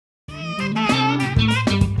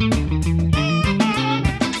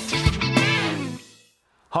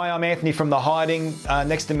I'm Anthony from The Hiding.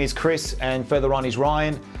 Next to me is Chris, and further on is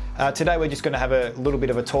Ryan. Today we're just going to have a little bit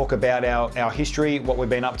of a talk about our history, what we've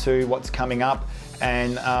been up to, what's coming up,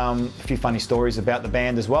 and a few funny stories about the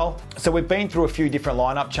band as well. So we've been through a few different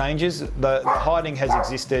lineup changes. The Hiding has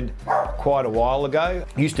existed quite a while ago.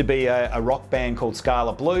 It used to be a rock band called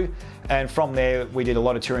Scarlet Blue, and from there we did a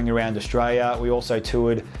lot of touring around Australia. We also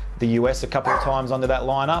toured the US a couple of times under that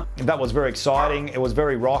lineup. That was very exciting. It was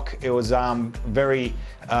very rock. It was very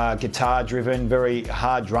guitar driven, very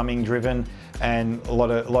hard drumming driven, and a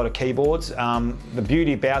lot of keyboards. The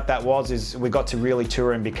beauty about that is we got to really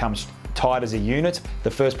tour and become tight as a unit.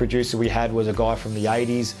 The first producer we had was a guy from the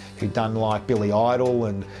 80s who'd done like Billy Idol,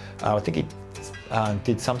 and I think he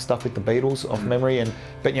did some stuff with the Beatles off memory.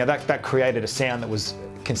 But you know, that created a sound that was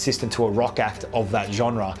consistent to a rock act of that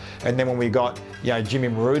genre. And then when we got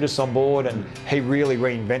Jimi Maroudas on board, and he really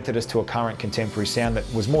reinvented us to a current contemporary sound that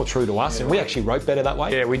was more true to us, and we actually wrote better that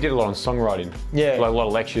way. Yeah, we did a lot on songwriting. Yeah. Like a lot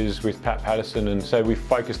of lectures with Pat Patterson, and so we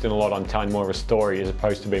focused in a lot on telling more of a story as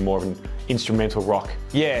opposed to being more of an instrumental rock.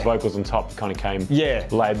 Yeah. Vocals on top kind of came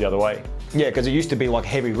laid the other way. Yeah, because it used to be like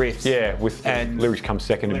heavy riffs. Yeah, with lyrics come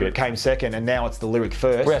second a bit. Came second, and now it's the lyric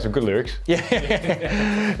first. We had some good lyrics. Yeah,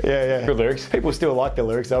 yeah. Good lyrics. People still like the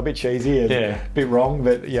lyrics. They're a bit cheesy and a bit wrong,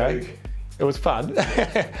 but it was fun.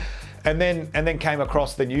 and then came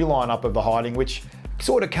across the new lineup of The Hiding, which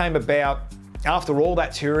sort of came about after all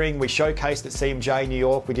that touring. We showcased at CMJ New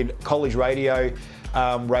York. We did college radio.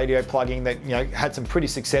 Radio plugging that had some pretty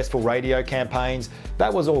successful radio campaigns.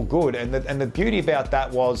 That was all good, and the beauty about that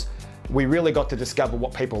was we really got to discover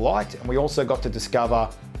what people liked, and we also got to discover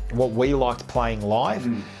what we liked playing live.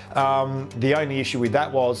 The only issue with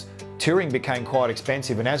that was touring became quite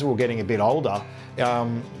expensive, and as we were getting a bit older,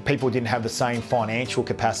 people didn't have the same financial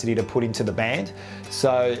capacity to put into the band.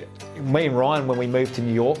 So me and Ryan, when we moved to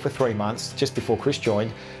New York for 3 months, just before Chris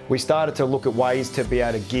joined, we started to look at ways to be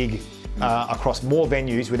able to gig across more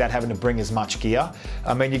venues without having to bring as much gear.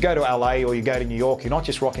 I mean, you go to LA or you go to New York, you're not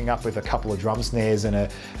just rocking up with a couple of drum snares and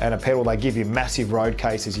a pedal. They give you massive road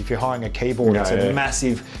cases. If you're hiring a keyboard, it's a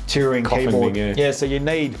massive touring keyboard. Thing, so you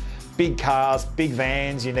need big cars, big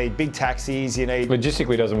vans, you need big taxis, you need...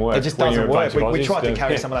 Logistically doesn't work. It just doesn't work. We tried to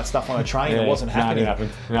carry some of that stuff on a train, it wasn't happening.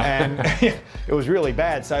 And it was really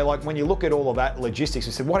bad. So like when you look at all of that logistics,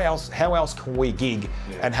 we said, how else can we gig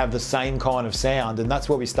and have the same kind of sound? And that's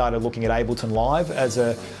where we started looking at Ableton Live as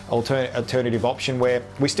an alternative option, where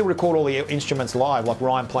we still record all the instruments live. Like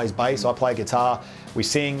Ryan plays bass, I play guitar, we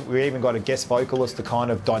sing, we even got a guest vocalist to kind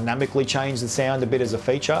of dynamically change the sound a bit as a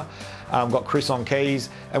feature. Got Chris on keys,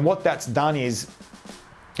 and what that's done is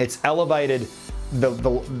it's elevated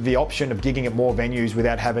the option of gigging at more venues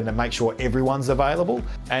without having to make sure everyone's available.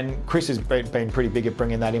 And Chris has been pretty big at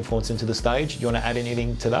bringing that influence into the stage. Do you want to add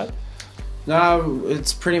anything to that? No,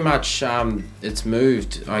 it's pretty much, it's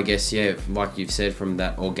moved, I guess, like you've said, from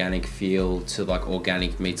that organic feel to like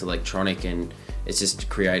organic meets electronic, and it's just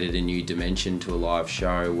created a new dimension to a live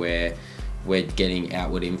show where we're getting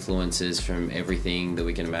outward influences from everything that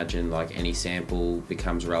we can imagine. Like any sample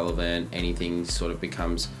becomes relevant, anything sort of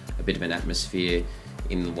becomes a bit of an atmosphere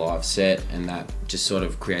in the live set, and that just sort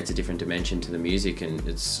of creates a different dimension to the music. And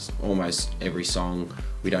it's almost every song,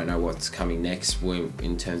 we don't know what's coming next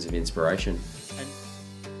in terms of inspiration.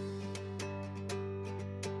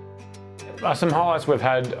 Some highlights we've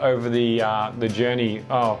had over the journey,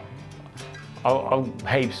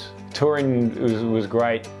 heaps. Touring was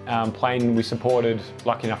great. Playing, we supported,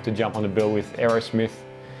 lucky enough to jump on the bill with Aerosmith,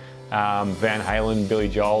 Van Halen, Billy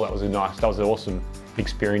Joel. That was an awesome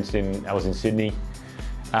experience. I was in Sydney.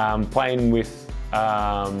 Playing with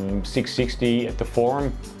 660 at the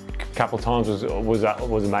Forum a couple of times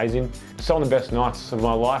was amazing. Some of the best nights of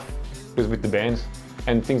my life was with the bands,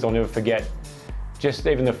 and things I'll never forget. Just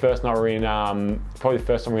even the first night we were in, probably the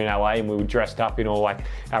first time we were in LA, and we were dressed up in all like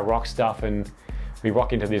our rock stuff, and we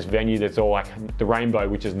rock into this venue that's all like the Rainbow,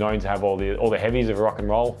 which is known to have all the heavies of rock and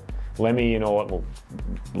roll. Lemmy and all that, well,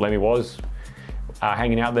 Lemmy was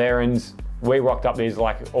hanging out there, and we rocked up these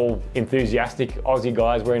like all enthusiastic Aussie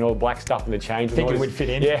guys wearing all black stuff and the chains. Thinking we'd fit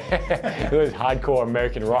in. Yeah, those hardcore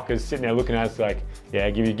American rockers sitting there looking at us like, yeah,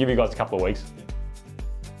 give you guys a couple of weeks.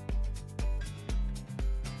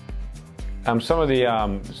 Some of the,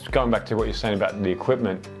 going back to what you're saying about the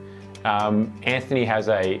equipment, Anthony has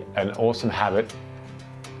an awesome habit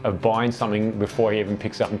of buying something before he even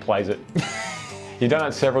picks up and plays it. You've done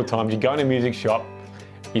it several times. You go in a music shop,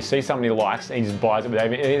 you see something he likes, and he just buys it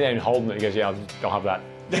without even holding it. He goes, yeah, I'll have that.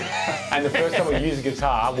 And the first time we use a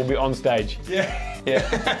guitar, we'll be on stage. Yeah.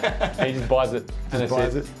 And he just buys it. And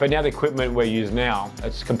that's it. But now the equipment we use now,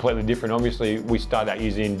 it's completely different. Obviously, we started out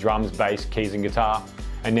using drums, bass, keys, and guitar.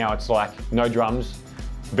 and now it's like no drums,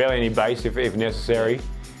 barely any bass if necessary.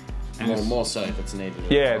 And more so if it's needed.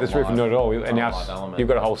 Yeah, that's riffing not at all. And now you've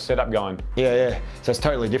got a whole setup going. Yeah. So it's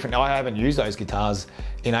totally different. I haven't used those guitars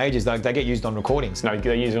in ages. They get used on recordings. No,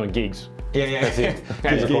 they use it on gigs. Yeah. That's it.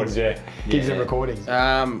 And recordings, Gigs and recordings.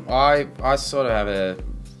 I sort of have a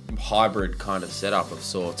hybrid kind of setup of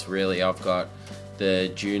sorts, really. I've got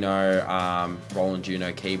the Juno, Roland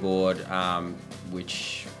Juno keyboard,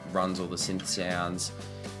 which runs all the synth sounds.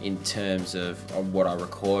 In terms of what I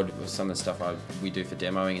record, with some of the stuff we do for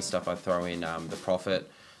demoing and stuff, I throw in the Prophet,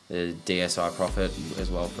 the DSI Prophet as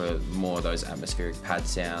well, for more of those atmospheric pad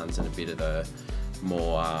sounds and a bit of the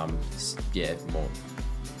more, more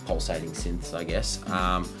pulsating synths, I guess.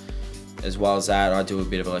 As well as that, I do a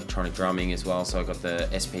bit of electronic drumming as well. So I've got the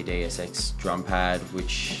SPD SX drum pad,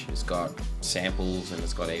 which has got samples and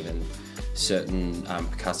it's got even certain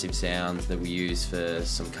percussive sounds that we use for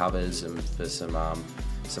some covers and for some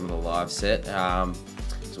of the live set,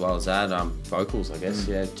 as well as that, vocals, I guess,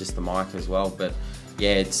 just the mic as well. But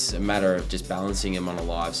yeah, it's a matter of just balancing them on a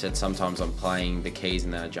live set. Sometimes I'm playing the keys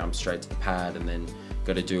and then I jump straight to the pad, and then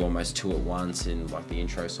got to do almost two at once. In like the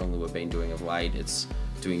intro song that we've been doing of late, it's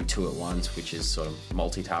doing two at once, which is sort of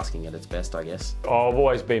multitasking at its best, I guess. I've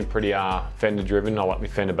always been pretty Fender driven. I like my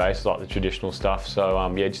Fender bass, I like the traditional stuff. So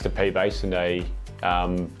yeah, just a P bass and a,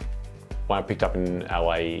 one I picked up in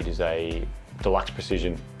LA, it is a deluxe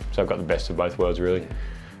precision. So I've got the best of both worlds, really.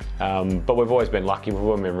 But we've always been lucky. We've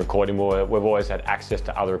always been recording more. We've always had access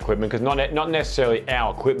to other equipment, because not necessarily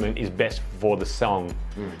our equipment is best for the song.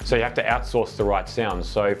 So you have to outsource the right sounds.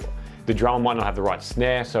 So if the drum might not have the right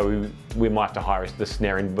snare, so we might have to hire the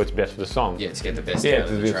snare in what's best for the song. Yeah, to get the best out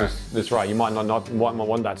of the track. That's right. You might not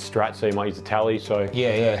want that Strat, so you might use a Tally. So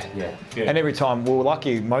yeah. And every time, we were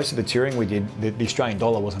lucky. Most of the touring we did, the Australian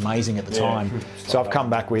dollar was amazing at the time. So I've come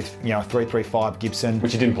back with a 335 Gibson,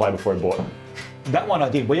 which you didn't play before you bought. That one I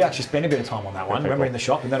did. We actually spent a bit of time on that one. Remember, in the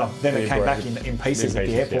shop, and then it came back in pieces at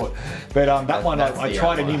the airport. But that one, I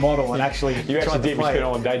tried a new model and actually you actually did. We spent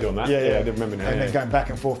all day doing that. Yeah. I remember now. And then going back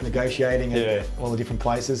and forth negotiating at all the different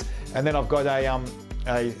places. And then I've got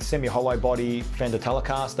a semi-hollow body Fender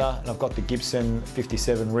Telecaster, and I've got the Gibson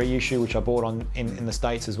 57 reissue, which I bought in the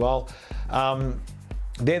States as well.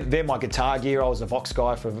 They're my guitar gear. I was a Vox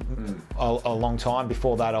guy for a long time.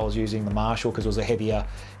 Before that, I was using the Marshall because it was a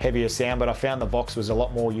heavier sound, but I found the Vox was a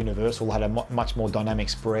lot more universal, had a much more dynamic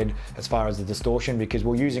spread as far as the distortion, because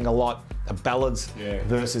we're using a lot of ballads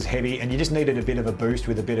versus heavy, and you just needed a bit of a boost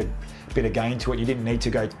with a bit of gain to it. You didn't need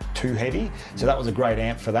to go too heavy, so that was a great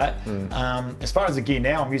amp for that. As far as the gear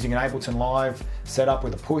now, I'm using an Ableton Live setup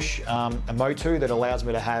with a push, a Motu that allows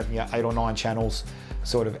me to have 8 or 9 channels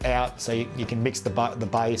sort of out, so you can mix the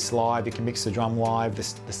bass live, you can mix the drum live, the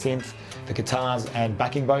synth, the guitars and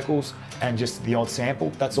backing vocals, and just the odd sample.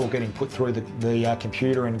 That's all getting put through the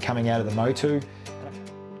computer and coming out of the Motu.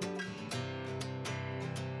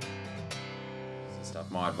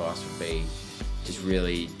 My advice would be just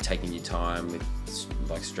really taking your time with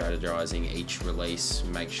like strategizing each release,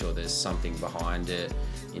 make sure there's something behind it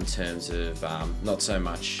in terms of not so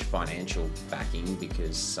much financial backing,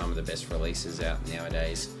 because some of the best releases out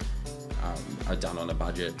nowadays are done on a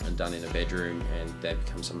budget and done in a bedroom, and they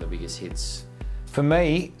become some of the biggest hits. For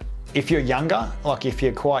me, if you're younger, like if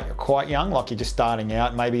you're quite young, like you're just starting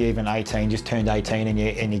out, maybe even 18, just turned 18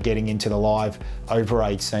 and you're getting into the live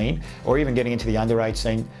overage scene, or even getting into the underage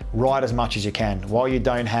scene, write as much as you can. While you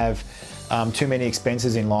don't have too many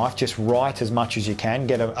expenses in life, just write as much as you can,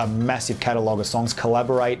 get a massive catalogue of songs,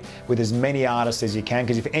 collaborate with as many artists as you can,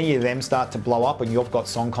 because if any of them start to blow up and you've got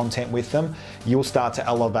song content with them, you'll start to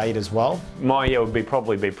elevate as well. My would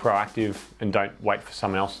probably be proactive and don't wait for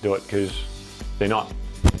someone else to do it, because they're not.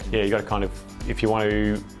 Yeah, you got to kind of, if you want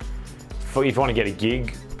to get a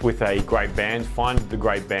gig with a great band, find the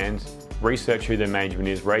great bands, research who their management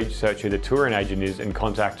is, research who the touring agent is, and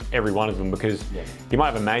contact every one of them, because you might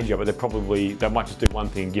have a manager, but they might just do one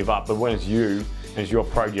thing and give up. But when it's you and it's your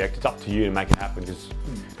project, it's up to you to make it happen, because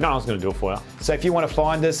no one's going to do it for you. So if you want to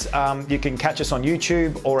find us, you can catch us on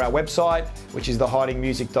YouTube or our website, which is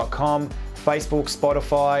thehidingmusic.com, Facebook,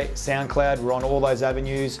 Spotify, SoundCloud. We're on all those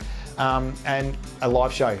avenues. And a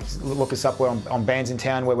live show. Look us up. We're on bands in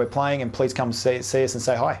town where we're playing, and please come see us and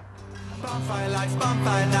say hi. Bonfire lights,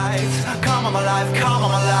 bonfire nights, come on my life, come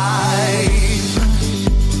on my life.